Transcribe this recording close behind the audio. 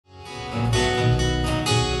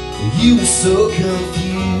You were so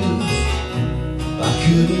confused, I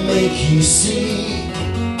couldn't make you see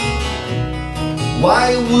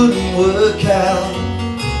why it wouldn't work out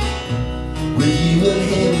with you and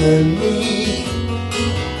him and me.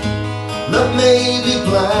 Love may be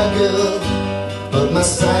blind, girl, but my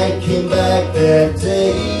sight came back that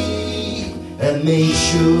day and made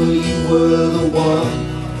sure you were the one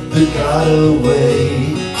that got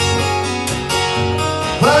away.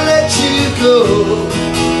 I let you go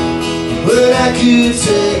when I could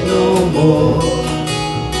take no more.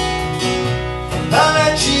 I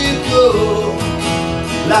let you go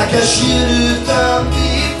like I should have done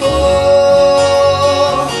before.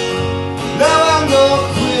 Now I'm no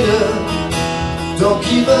quitter, don't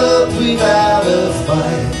give up without a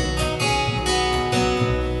fight.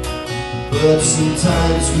 But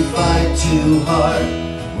sometimes we fight too hard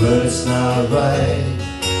when it's not right.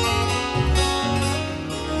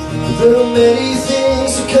 There are many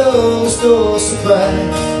things that come as no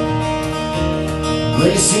surprise when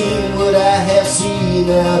you see what I have seen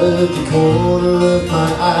out of the corner of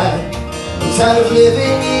my eye. I'm tired of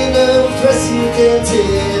living in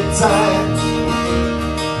unprecedented times.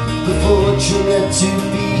 The fortunate to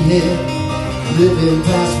be here, living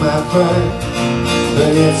past my prime, but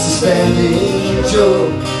it's a standing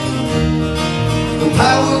joke. The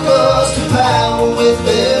power goes to power with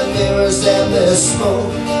their mirrors and their smoke.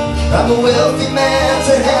 I'm a wealthy man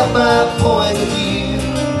to have my point of view.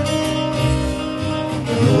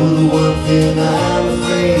 You're the one thing I'm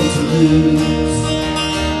afraid to lose.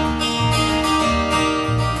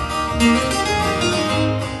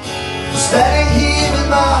 Standing here with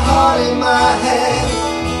my heart in my hand,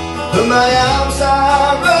 but my arms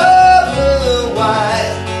are open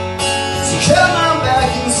wide, so come on back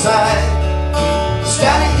inside.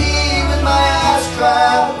 Standing here with my eyes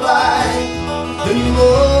dry blind, and you're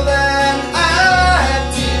more than I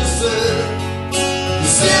deserve.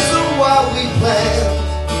 This isn't what we planned,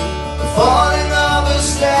 falling over,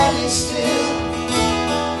 standing still,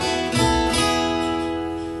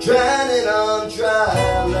 drowning on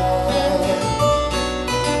dry land.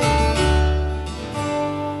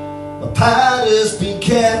 My powder's been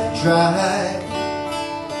kept dry,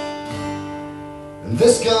 and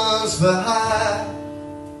this gun's for high.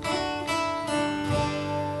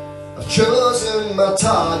 I've chosen my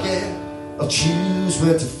target, I'll choose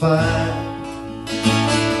where to fire.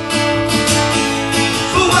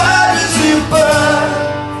 For why does it burn?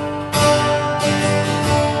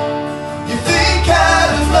 You think I'd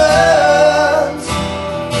have learned?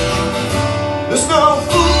 There's no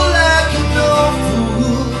fool like no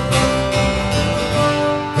fool,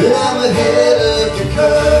 and I'm ahead of the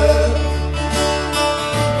curve.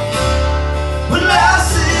 When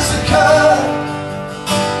losses occur,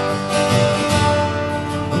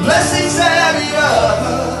 blessings added up,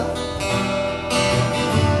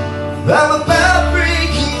 I'm about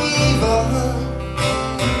breaking even,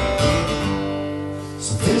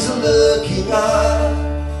 so things are looking up.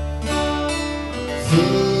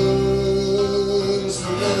 Things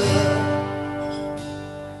are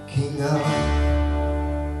looking up.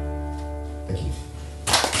 Thank you.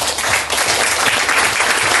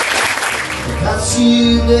 Perhaps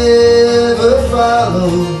you never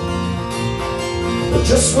follow,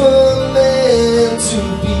 just were meant to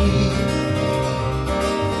be.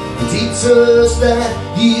 The detours that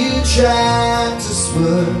you tried to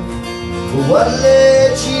swerve were what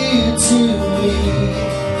led you to me.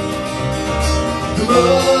 The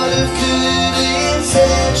road of good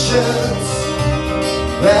intentions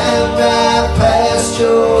ran right past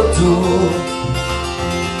your door.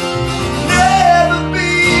 Never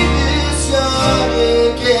be this young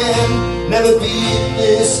again, never be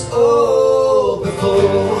this old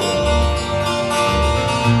before.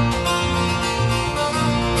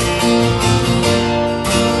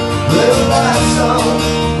 With the lights on,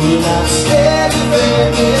 we're not scared of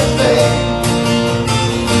anything.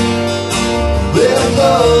 With the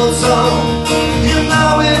clothes on, you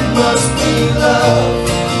know it must be love.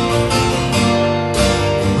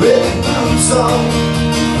 With the boots on,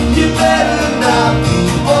 you better not be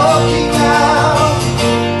walking out.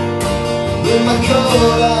 With my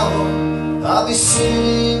coat on, I'll be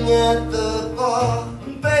sitting at the bar.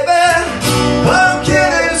 Baby, I'm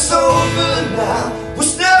kidding, it's over now.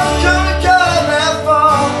 We're never gonna go that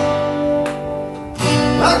far.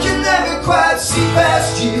 I can never quite see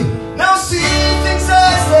past you. Now see things